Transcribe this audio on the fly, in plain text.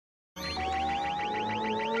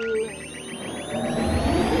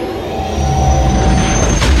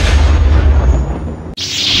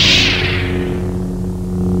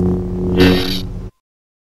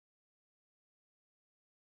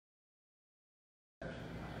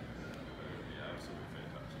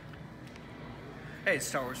Hey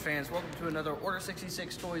Star Wars fans, welcome to another Order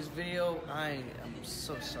 66 Toys video. I am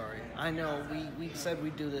so sorry. I know we said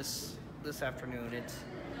we'd do this afternoon.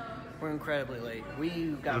 We're incredibly late.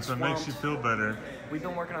 We got swamped. If it makes you feel better. We've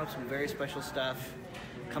been working on some very special stuff,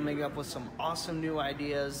 coming up with some awesome new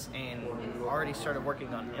ideas, and already started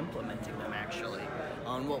working on implementing them actually,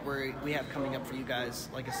 on what we have coming up for you guys.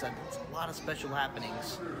 Like I said, it's a lot of special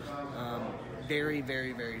happenings very,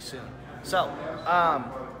 very, very soon. So,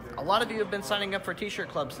 a lot of you have been signing up for T-shirt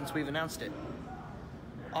Club since we've announced it.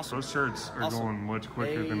 Awesome. Those shirts are going much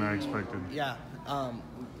quicker than I expected. Yeah.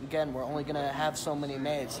 Again, we're only going to have so many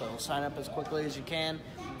made, so sign up as quickly as you can.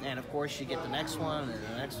 And, of course, you get the next one, and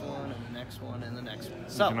the next one, and the next one, and the next one.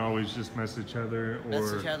 So, you can always just message Heather or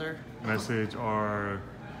message our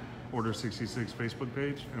Order 66 Facebook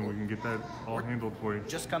page, and we can get that all handled for you.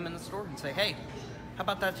 Just come in the store and say, hey, how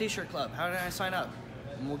about that T-shirt club? How did I sign up?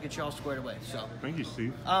 And we'll get you all squared away. So thank you,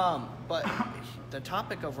 Steve. But the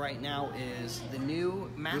topic of right now is the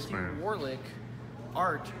new Matthew Warlick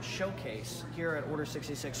art showcase here at Order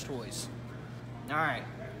 66 Toys. All right.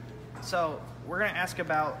 So we're going to ask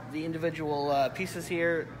about the individual pieces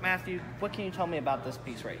here. Matthew, what can you tell me about this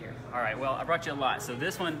piece right here? All right, well, I brought you a lot. So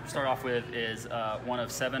this one, to start off with, is one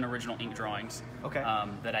of 7 original ink drawings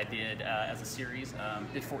that I did as a series.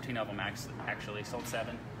 Did 14 of them, actually. Sold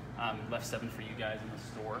 7. Left 7 for you guys in the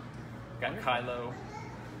store. Got Kylo,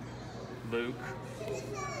 Luke.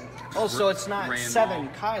 Oh, so it's not Randall. 7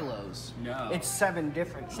 Kylos. No. It's 7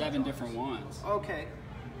 different 7 different ones. Okay.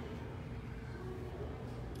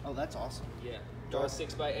 Oh, that's awesome. Yeah. Dark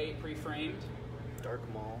 6x8 pre-framed. Dark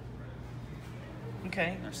Maul.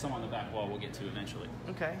 Okay. There's some on the back wall we'll get to eventually.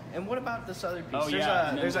 Okay. And what about this other piece? Oh,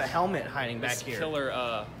 yeah. There's a helmet hiding back here. Killer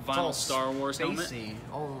vinyl Star Wars Stacy. helmet.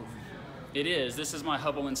 Oh. It is. This is my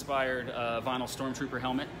Hubble-inspired vinyl Stormtrooper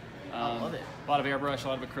helmet. I love it. A lot of airbrush, a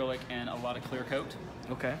lot of acrylic, and a lot of clear coat.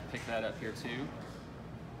 Okay. Pick that up here too.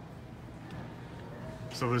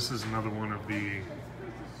 So this is another one of the.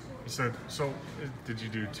 You said so. Did you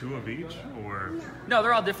do 2 of each, or? No,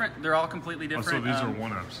 they're all different. They're all completely different. Oh, so these are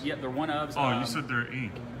one-ups. Yep, they're one-ups. Oh, you said they're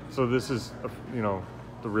ink. So this is,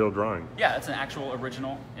 the real drawing. Yeah, it's an actual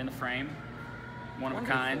original in the frame, one of a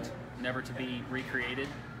kind, never to be recreated.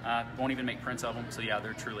 Won't even make prints of them. So yeah,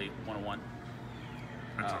 they're truly one-of-one.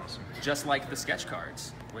 That's awesome. Just like the sketch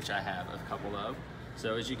cards, which I have a couple of.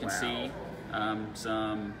 So as you can see,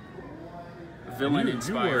 some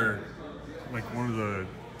villain-inspired. You were like one of the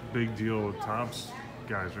big deal Topps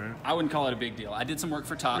guys, right? I wouldn't call it a big deal. I did some work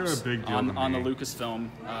for Topps a big deal on the Lucasfilm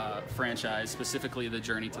franchise, specifically the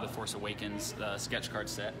Journey to the Force Awakens sketch card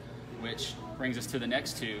set, which brings us to the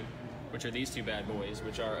next 2, which are these 2 bad boys,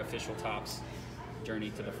 which are official Topps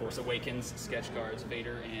Journey to the Force Awakens sketch cards,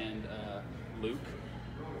 Vader and Luke.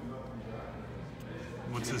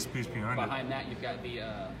 What's this piece behind it? Behind that, you've got the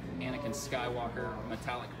Anakin Skywalker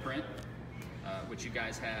metallic print, which you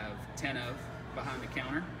guys have 10 of behind the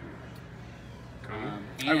counter.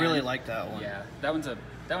 I really like that one. Yeah, that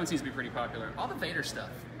one seems to be pretty popular. All the Vader stuff,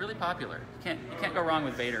 really popular. You can't go wrong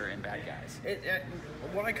with Vader and bad guys.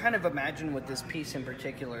 What I kind of imagine with this piece in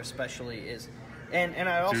particular, especially, is, and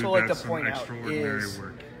I also like to point out is.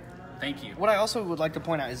 Work. Thank you. What I also would like to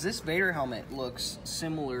point out is this Vader helmet looks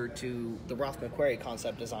similar to the Ralph McQuarrie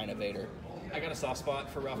concept design of Vader. I got a soft spot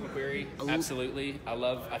for Ralph McQuarrie. Absolutely.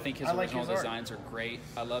 I think his original designs are great.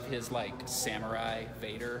 I love his samurai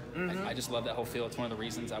Vader. I just love that whole feel. It's one of the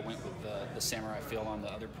reasons I went with the samurai feel on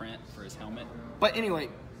the other print for his helmet. But anyway,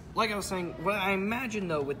 like I was saying, what I imagine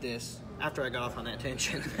though with this, after I got off on that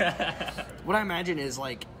tangent, what I imagine is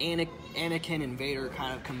like Anakin and Vader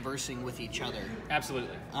kind of conversing with each other.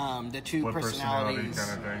 Absolutely. The 2 personalities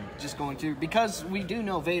kind of thing. Just going through, because we do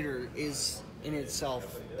know Vader is in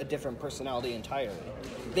itself a different personality entirely.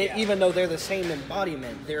 Even though they're the same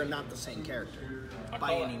embodiment, they're not the same character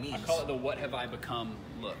by any means. I call it the "What have I become"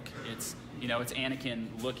 look. It's it's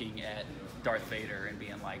Anakin looking at Darth Vader and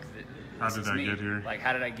being like, how did I get here? Like,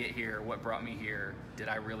 how did I get here? What brought me here? Did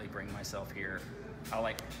I really bring myself here?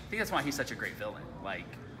 I think that's why he's such a great villain. Like,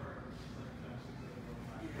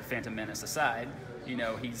 the Phantom Menace aside,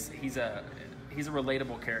 he's a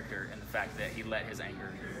relatable character in the fact that he let his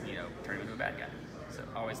anger, turn him into a bad guy. So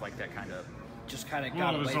I always like that kind of. Just kind of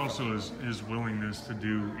got away from him. Well, it was also his willingness to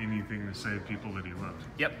do anything to save people that he loved.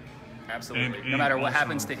 Yep. Absolutely. No matter what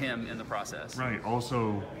happens to him in the process. Right.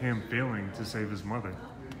 Also, him failing to save his mother.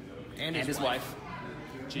 And his wife.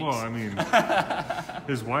 Jeez. Well, I mean,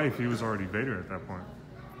 his wife, he was already Vader at that point.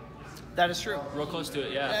 That is true. Real close to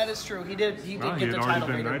it, yeah. That is true. He did get the title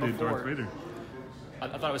Vader before. Darth Vader. I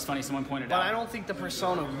thought it was funny. Someone pointed out. But I don't think the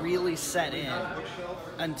persona really set in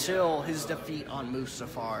until his defeat on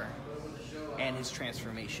Mustafar. and his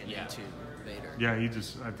transformation into Vader. Yeah,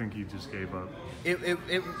 I think he just gave up.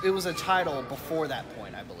 It was a title before that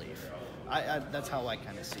point, I believe. That's how I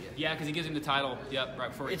kind of see it. Yeah, because he gives him the title, right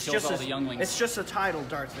before he kills all the younglings. It's just a title,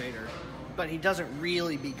 Darth Vader, but he doesn't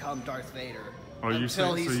really become Darth Vader. Oh, you're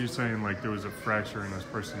saying like there was a fracture in his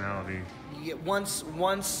personality. Yeah, once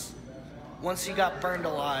he got burned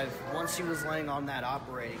alive, once he was laying on that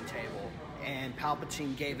operating table, and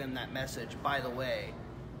Palpatine gave him that message, by the way,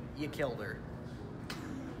 you killed her.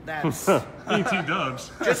 That's E.T. Dubs.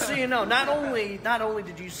 Just so you know, not only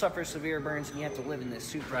did you suffer severe burns and you have to live in this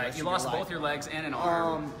suit for the rest you of your lost life. both your legs and an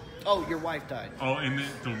arm. Oh, your wife died. Oh, and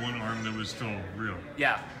the one arm that was still real.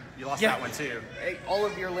 Yeah, you lost that one too. All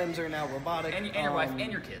of your limbs are now robotic. And your wife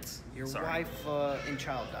and your kids. Your wife and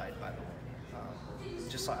child died, by the way.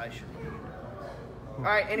 Just so I should. All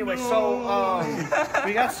right. Anyway, so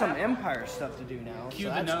we got some Empire stuff to do now. Cue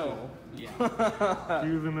so the no. Cool. Yeah.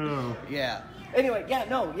 Cue the no. Yeah. Anyway,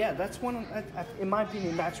 that's one. In my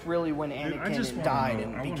opinion, that's really when Anakin died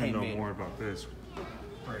and became Vader. I want to know more about this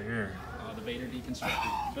right here. The Vader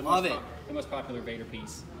deconstructed. Love it. The most popular Vader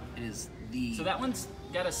piece. It is the. So that one's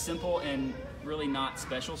got a simple and really not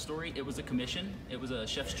special story. It was a commission. It was a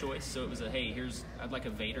chef's choice. So it was I'd like a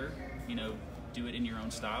Vader. Do it in your own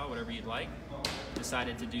style, whatever you'd like.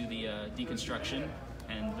 Decided to do the deconstruction,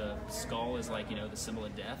 and the skull is like the symbol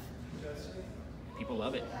of death. People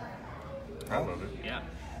love it. I love it. Yeah.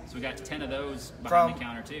 So we got 10 of those behind the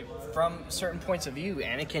counter too. From certain points of view,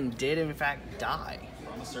 Anakin did in fact die.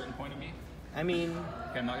 From a certain point of view. I mean,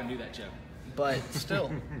 okay, I'm not gonna do that joke. But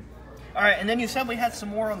still. All right, and then you said we had some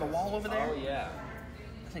more on the wall over there. Oh yeah.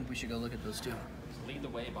 I think we should go look at those too. Lead the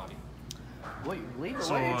way, Bobby. Wait, lead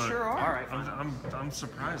the way. Sure are. All right. I'm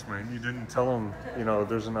surprised, man. You didn't tell him.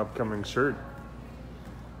 There's an upcoming shirt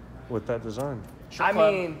with that design. I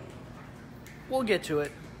mean, we'll get to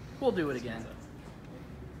it. We'll do it again.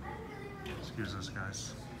 Excuse us,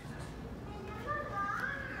 guys.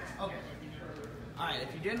 Okay. Alright,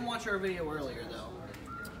 if you didn't watch our video earlier, though,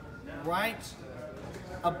 right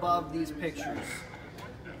above these pictures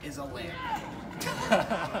is a lamp.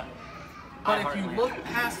 But if you look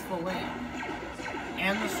past the lamp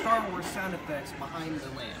and the Star Wars sound effects behind the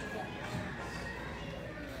lamp,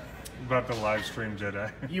 about the live stream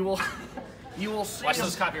Jedi. you will see. Watch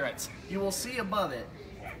those copyrights. You will see above it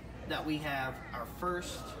that we have our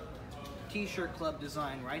first T-shirt club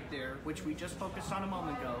design right there, which we just focused on a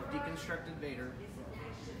moment ago. Deconstructed Vader.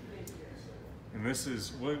 And this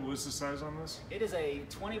is what's the size on this? It is a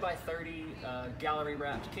 20 by 30 gallery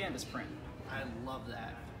wrapped canvas print. I love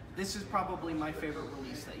that. This is probably my favorite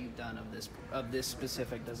release that you've done of this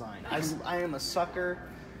specific design. I am a sucker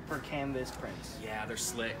for canvas prints. Yeah, they're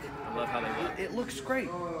slick. I love how they look. It looks great.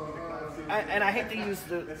 And I hate to use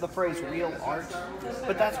the phrase real art,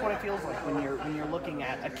 but that's what it feels like when you're looking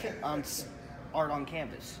at art on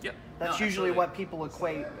canvas. Yep. That's usually what people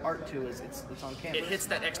equate art to, is it's on canvas. It hits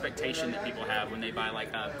that expectation that people have when they buy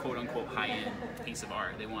like a quote unquote high-end piece of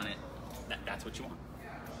art. They want it. That's what you want.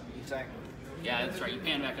 Exactly. Yeah, that's right. You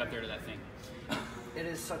pan back up there to that thing. It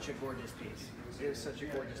is such a gorgeous piece. It is such a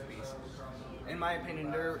gorgeous piece. In my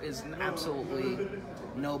opinion, there is absolutely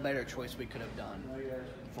no better choice we could have done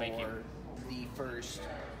for the first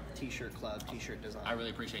T-shirt club, T-shirt design. I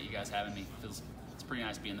really appreciate you guys having me. It's pretty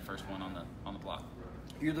nice being the first one on the block.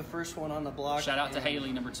 You're the first one on the block. Shout out to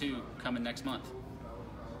Haley, number 2, coming next month.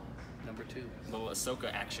 Number 2. A little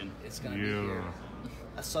Ahsoka action. It's gonna be here.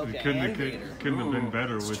 Ahsoka and Vader. Couldn't have been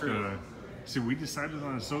better with see, we decided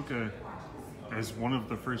on Ahsoka as one of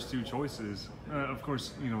the first 2 choices. Of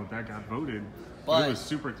course, that got voted, but it was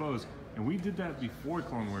super close. And we did that before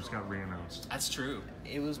Clone Wars got re-announced. That's true.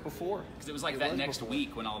 It was before. Because it was like that next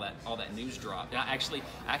week when all that news dropped. And I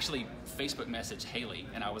actually Facebook messaged Haley,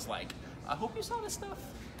 and I was like, I hope you saw this stuff.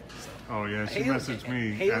 Oh yeah, she messaged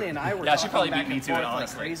me. Haley and I were she talking probably back beat me and to it, forth like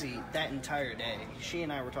honestly. crazy that entire day. She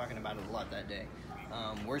and I were talking about it a lot that day.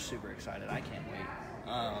 We're super excited. I can't wait.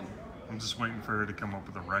 I'm just waiting for her to come up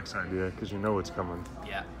with a Rex idea, because it's coming.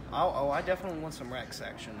 Yeah. I definitely want some Rex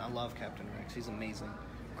action. I love Captain Rex. He's amazing.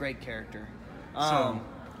 Great character. So,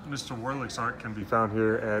 Mr. Warlick's art can be found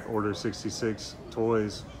here at Order 66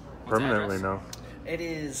 Toys permanently now. It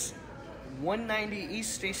is 190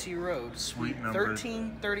 East Stacy Road, Suite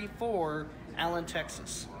 1334, Allen,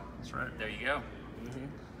 Texas. That's right. There you go.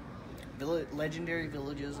 Legendary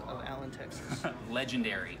Villages of Allen, Texas.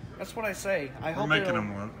 Legendary. That's what I say. We're making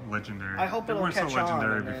them legendary. I hope it'll catch on. They weren't so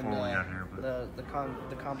legendary before we got here. But The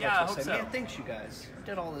complex I will hope say, so. man, thanks you guys. You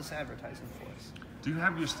did all this advertising for us. Do you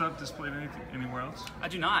have your stuff displayed anywhere else? I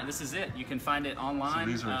do not. This is it. You can find it online.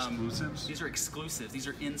 So these are exclusives? These are exclusives. These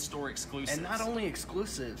are in-store exclusives. And not only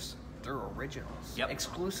exclusives, they're originals. Yep.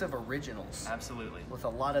 Exclusive originals. Absolutely. With a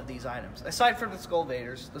lot of these items. Aside from the Skull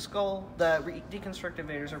Vaders, the deconstructed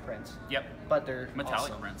Vaders are prints. Yep. But they're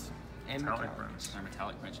metallic awesome. prints. And Metallic prints. They're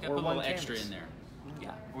metallic prints. You Or gotta put a little one extra canvas. in there.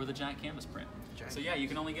 Yeah. Or the giant canvas print. Giant. So yeah, you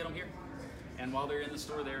can only get them here. And while they're in the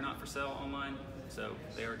store, they are not for sale online. So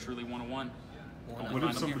they are truly one-of-one. What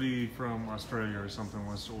if somebody from Australia or something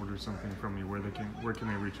wants to order something from you? Where can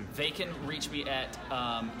they reach you? They can reach me at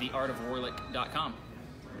theartofwarlick.com.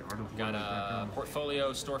 Got a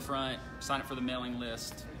portfolio, storefront, sign up for the mailing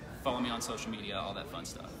list, follow me on social media, all that fun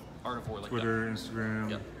stuff. Art of Warlick. Twitter, Instagram.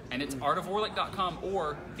 Yep. And it's artofwarlick.com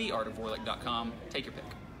or theartofwarlick.com. Take your pick.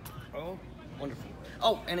 Oh, wonderful.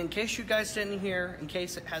 Oh, and in case you guys didn't hear, in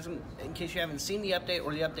case you haven't seen the update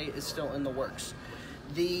or the update is still in the works,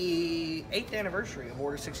 the 8th anniversary of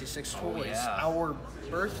Order 66 Toys, our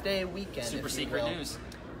birthday weekend. Super secret news.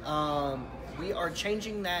 We are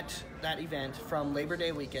changing that event from Labor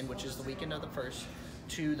Day weekend, which is the weekend of the 1st,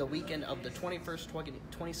 to the weekend of the 21st,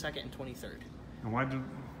 22nd, and 23rd. And why do?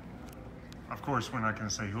 Of course, we're not going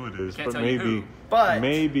to say who it is, Can't but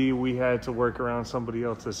maybe we had to work around somebody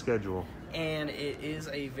else's schedule. And it is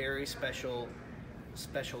a very special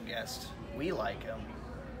guest. We like him.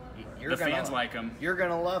 The fans like him. You're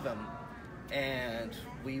gonna love him, and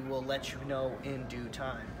we will let you know in due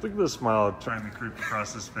time. Look at the smile trying to creep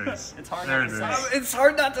across his face. It's hard there not to it is. It's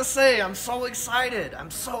hard not to say. I'm so excited.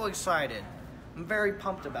 I'm very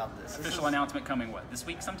pumped about this. Official announcement coming this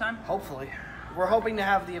week sometime? Hopefully. We're hoping to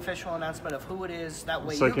have the official announcement of who it is. That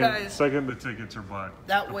way Second, you guys... the tickets are bought.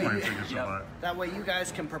 That way, tickets are bought. That way you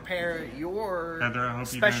guys can prepare your Heather, I hope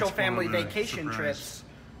special you didn't spoil family the vacation surprise. trips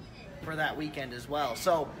for that weekend as well.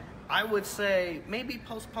 So I would say maybe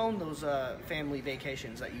postpone those family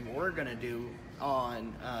vacations that you were going to do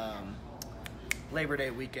on Labor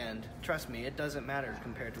Day weekend. Trust me, it doesn't matter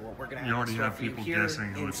compared to what we're going to have. You already have for you people here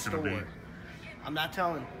guessing who in it's going to be. I'm not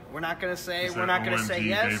telling. We're not going to say. Is We're that not going to say OMG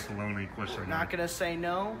yes. Dave Filoni question We're mark? not going to say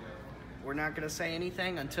no. We're not going to say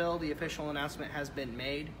anything until the official announcement has been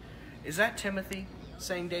made. Is that Timothy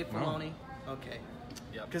saying Dave Filoni? No. Okay.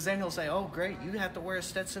 Yep. Because then he'll say, "Oh, great, you have to wear a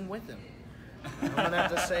Stetson with him." I'm going to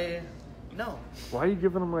have to say no. Why are you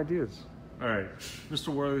giving him ideas? All right,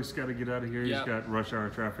 Mr. Warlick's got to get out of here. Yep. He's got rush hour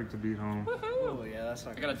traffic to beat home. Oh yeah, that's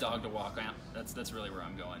not. I got a dog to walk. That's really where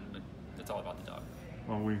I'm going, but it's all about the dog.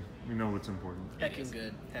 Well, we know what's important. Heckin'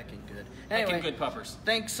 good. Anyway, Heckin' good puppers.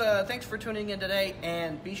 Thanks for tuning in today,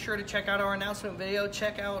 and be sure to check out our announcement video.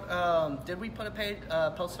 Check out. Did we put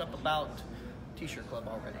a post up about T-shirt Club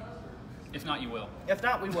already? If not, you will. If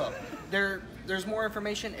not, we will. There's more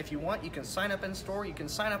information. If you want, you can sign up in store. You can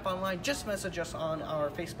sign up online. Just message us on our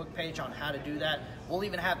Facebook page on how to do that. We'll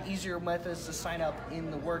even have easier methods to sign up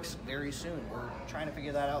in the works very soon. We're trying to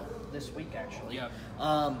figure that out this week, actually.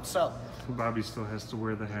 Yeah. So. Bobby still has to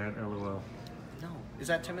wear the hat. LOL. No. Is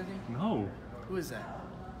that Timothy? No. Who is that?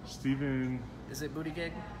 Stephen. Is it Booty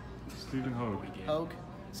Gig? Stephen Hogue. Hogue?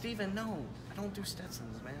 Stephen, no. I don't do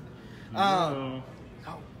Stetsons, man. No.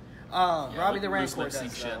 Robbie the loose Rancor lip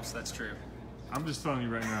sync does, ships. That's true. I'm just telling you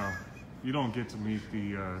right now, you don't get to meet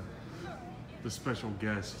the special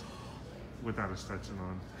guest without a Stetson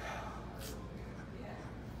on.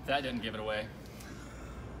 That didn't give it away.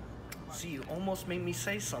 See, you almost made me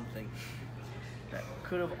say something that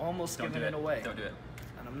could have almost given it away. Don't do it.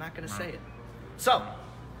 And I'm not going to say it. So,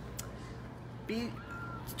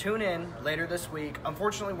 tune in later this week.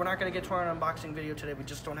 Unfortunately, we're not going to get to our unboxing video today. We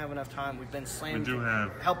just don't have enough time. We've been slammed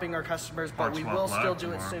helping our customers, but we will still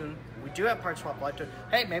do it soon. We do have Part Swap Live.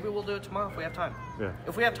 Hey, maybe we'll do it tomorrow if we have time. Yeah.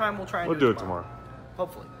 If we have time, we'll try and do it tomorrow.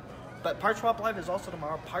 Hopefully. But Part Swap Live is also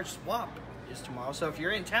tomorrow. Part Swap is tomorrow. So if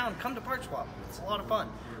you're in town, come to Part Swap. It's a lot of fun.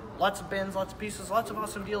 Lots of bins, lots of pieces, lots of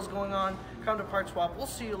awesome deals going on. Come to Part Swap. We'll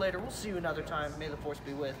see you later. We'll see you another time. May the force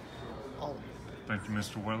be with all of you. Thank you,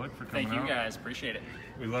 Mr. Warlick, for coming out. Thank you, guys. Appreciate it.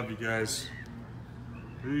 We love you guys.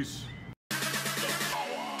 Peace. The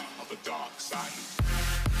power of the dark side.